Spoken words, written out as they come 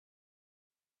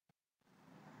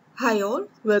Hi all,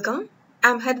 welcome.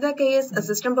 I'm Harita KS,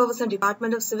 Assistant Professor,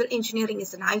 Department of Civil Engineering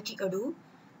is an IT Adu.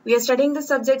 We are studying the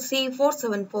subject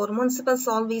C474, Municipal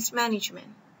Solid Waste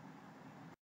Management.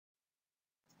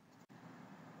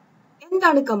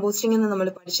 എന്താണ് composting എന്ന് നമ്മൾ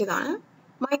പഠിച്ചതാണ്.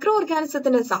 Micro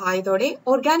ഓർഗാനിസത്തിന്റെ സഹായത്തോടെ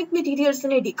organic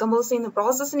മെറ്റീരിയൽസിനെ decompose ചെയ്യുന്ന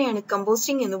പ്രോസസ്സിനെയാണ്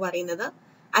composting എന്ന് പറയുന്നത്.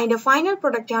 അതിന്റെ final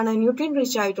product ആണ് ന്യൂട്രിയൻ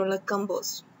റിച്ച് ആയിട്ടുള്ള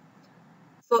കമ്പോസ്റ്റ്.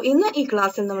 സോ ഇന്ന് ഈ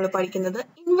ക്ലാസ്സിൽ നമ്മൾ പഠിക്കുന്നത്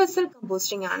ഇൻവെസൽ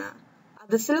കമ്പോസ്റ്റിംഗ് ആണ്.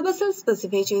 അത് സിലബസിൽ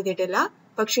സ്പെസിഫൈ ചെയ്തിട്ടില്ല,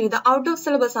 പക്ഷെ ഇത് ഔട്ട് ഓഫ്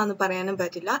സിലബസ് ആണെന്ന് പറയാനും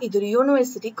പറ്റില്ല. ഇതൊരു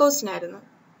യൂണിവേഴ്സിറ്റി ക്വസ്റ്റ്യൻ ആയിരുന്നു.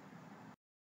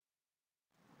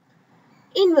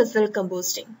 ഇൻവെസൽ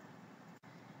കമ്പോസ്റ്റിംഗ്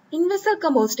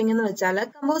എന്ന് വെച്ചാൽ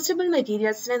കമ്പോസ്റ്റബിൾ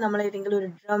മെറ്റീരിയൽസിനെ നമ്മൾ ഏതെങ്കിലും ഒരു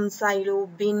ഡ്രം, സൈലോ,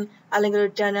 ബിൻ അല്ലെങ്കിൽ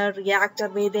ഒരു ടണർ,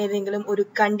 റിയാക്ടർ ഏതെങ്കിലും ഒരു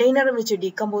കണ്ടെയ്നർ വെച്ച്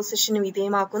ഡീകമ്പോസിഷന്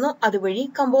വിധേയമാക്കുന്നു. അതുവഴി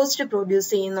കമ്പോസ്റ്റ്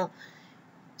പ്രൊഡ്യൂസ് ചെയ്യുന്നു.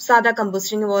 സാധാ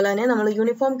കമ്പോസ്റ്റിംഗ് പോലെ തന്നെ നമ്മൾ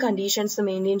യൂണിഫോം കണ്ടീഷൻസ്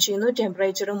മെയിൻറ്റെയിൻ ചെയ്യുന്നു,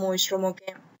 ടെമ്പറേച്ചറും മോയ്സ്ചറും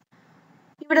ഒക്കെ.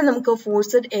 ഇവിടെ നമുക്ക്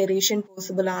ഫോഴ്സ്ഡ് എയറേഷൻ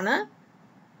പോസിബിൾ ആണ്.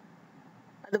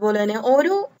 അതുപോലെ തന്നെ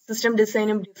ഓരോ സിസ്റ്റം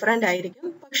ഡിസൈനും ഡിഫറെന്റ് ആയിരിക്കും,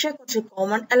 പക്ഷെ കുറച്ച്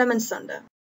കോമൺ എലമെന്റ്സ് ഉണ്ട്.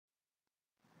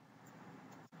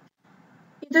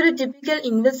 ഇതൊരു ടിപ്പിക്കൽ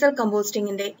ഇൻവെസൽ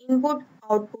കമ്പോസ്റ്റിംഗിന്റെ ഇൻപുട്ട്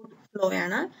ഔട്ട്പുട്ട് ഫ്ലോ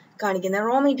ആണ് കാണിക്കുന്നത്.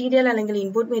 റോ മെറ്റീരിയൽ അല്ലെങ്കിൽ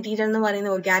ഇൻപുട്ട് മെറ്റീരിയൽ എന്ന് പറയുന്ന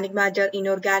organic matter,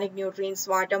 inorganic nutrients,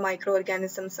 water, micro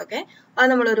organisms ഒക്കെ അത്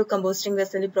നമ്മളൊരു കമ്പോസ്റ്റിംഗ്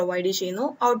വെസലിൽ പ്രൊവൈഡ് ചെയ്യുന്നു.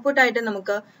 ഔട്ട്പുട്ട് ആയിട്ട്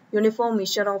നമുക്ക് uniform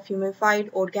mixture of ഹ്യൂമിഫൈഡ്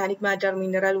organic matter,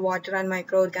 mineral, water and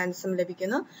micro organism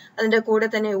ലഭിക്കുന്നു. അതിന്റെ കൂടെ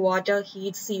തന്നെ വാട്ടർ,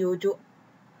 ഹീറ്റ്, CO2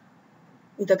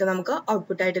 ഇതൊക്കെ നമുക്ക്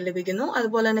ഔട്ട്പുട്ട് ആയിട്ട് ലഭിക്കുന്നു.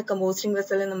 അതുപോലെ തന്നെ കമ്പോസ്റ്റിംഗ്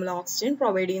വെസലിൽ നമ്മൾ ഓക്സിജൻ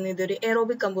പ്രൊവൈഡ് ചെയ്യുന്നു. ഇതൊരു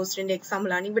എയറോബിക് കമ്പോസ്റ്റിന്റെ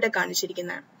എക്സാമ്പിൾ ആണ് ഇവിടെ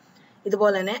കാണിച്ചിരിക്കുന്നത്.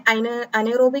 ഇതുപോലെ തന്നെ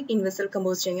അനേറോബിക് ഇൻവെസൽ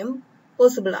കമ്പോസ്റ്റിംഗും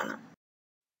പോസിബിൾ ആണ്.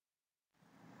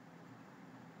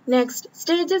 Next,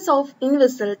 stages of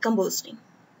in-vessel composting.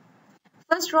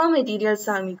 First, raw materials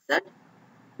are mixed.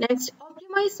 Next,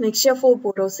 optimize mixture for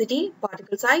porosity,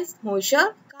 particle size, moisture,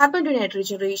 carbon to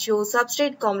nitrogen ratio,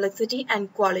 substrate complexity and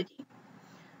quality.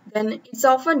 Then it's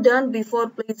often done before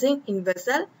placing in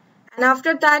vessel, and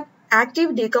after that active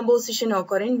decomposition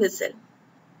occur in vessel.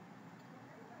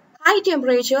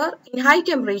 In high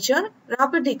temperature,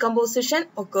 rapid decomposition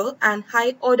occur and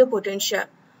high odor potential.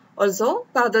 Also,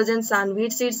 pathogens and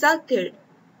weed seeds are killed.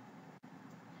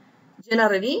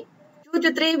 Generally, 2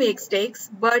 to 3 weeks takes,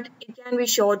 but it can be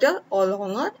shorter or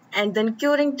longer, and then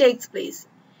curing takes place.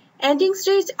 Ending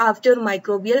stage after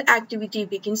microbial activity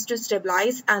begins to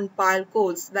stabilize and pile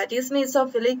coals, that is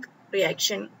mesophilic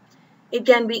reaction. It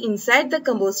can be inside the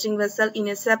composting vessel in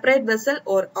a separate vessel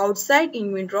or outside in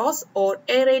windrows or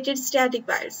aerated static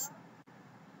piles.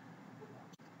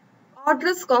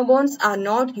 Odorless compounds are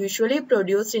not usually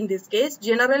produced in this case,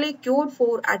 generally cured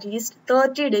for at least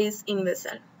 30 days in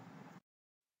vessel.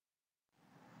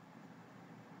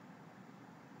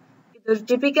 ഇതൊരു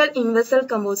typical ഇൻവെസൽ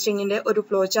കമ്പോസ്റ്റിംഗിന്റെ ഒരു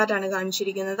flow chart ആണ്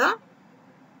കാണിച്ചിരിക്കുന്നത്.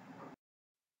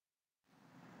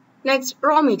 Next,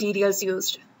 raw materials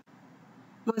used.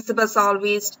 Municipal solid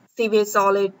waste, sewage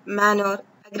solid, manure,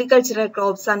 agricultural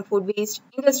crops and food waste,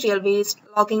 industrial waste,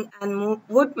 logging and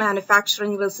wood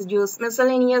manufacturing residues,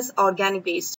 miscellaneous organic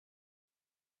waste.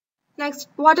 Next,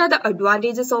 what are the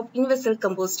advantages of in-vessel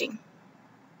composting?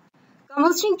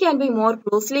 Composting can be more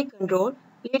closely controlled,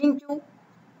 leading to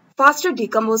faster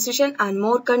decomposition and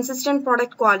more consistent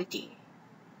product quality.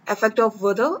 Effect of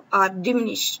weather are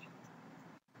diminished.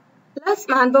 Less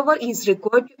manpower is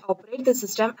required to operate the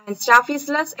system and staff is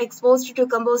less exposed to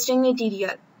composting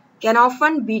material. Can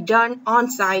often be done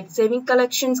on-site, saving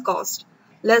collections cost.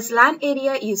 Less land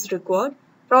area is required.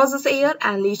 Process air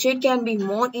and leachate can be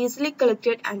more easily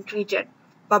collected and treated.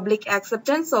 Public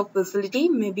acceptance of facility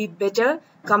may be better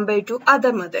compared to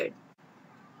other methods.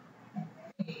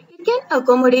 It can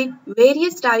accommodate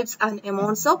various types and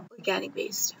amounts of organic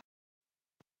waste.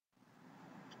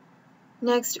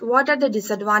 Next, what are the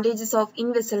disadvantages of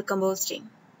in-vessel composting?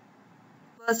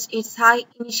 First, its high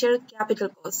initial capital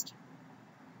cost.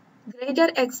 Greater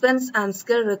expense and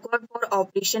skill required for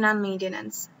operation and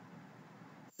maintenance.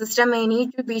 System may need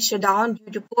to be shut down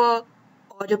due to poor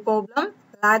odor problem,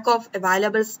 lack of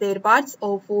available spare parts,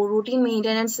 or for routine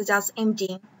maintenance such as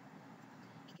emptying.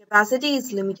 Capacity is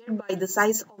limited by the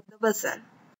size of the vessel.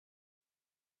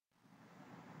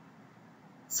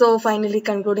 So finally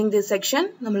concluding this section,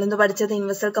 നമ്മൾ ഇന്ന് പഠിച്ചത്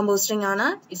ഇൻവെസൽ composting ആണ്.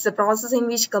 It's a process in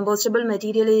which combustible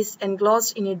material is enclosed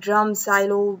in a drum,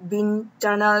 silo, bin,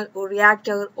 tunnel, or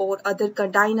reactor or other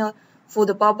container for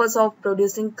the purpose of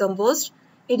producing compost.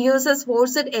 It uses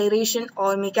forced aeration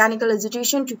or mechanical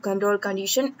agitation to control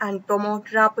condition and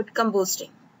promote rapid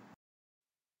composting.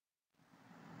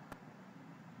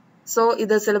 So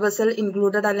ഇത് സിലബസിൽ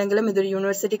included അല്ലെങ്കിലും ഇതൊരു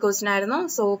university question ആയിരുന്നു.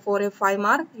 So for a 5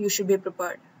 mark you should be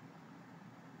prepared.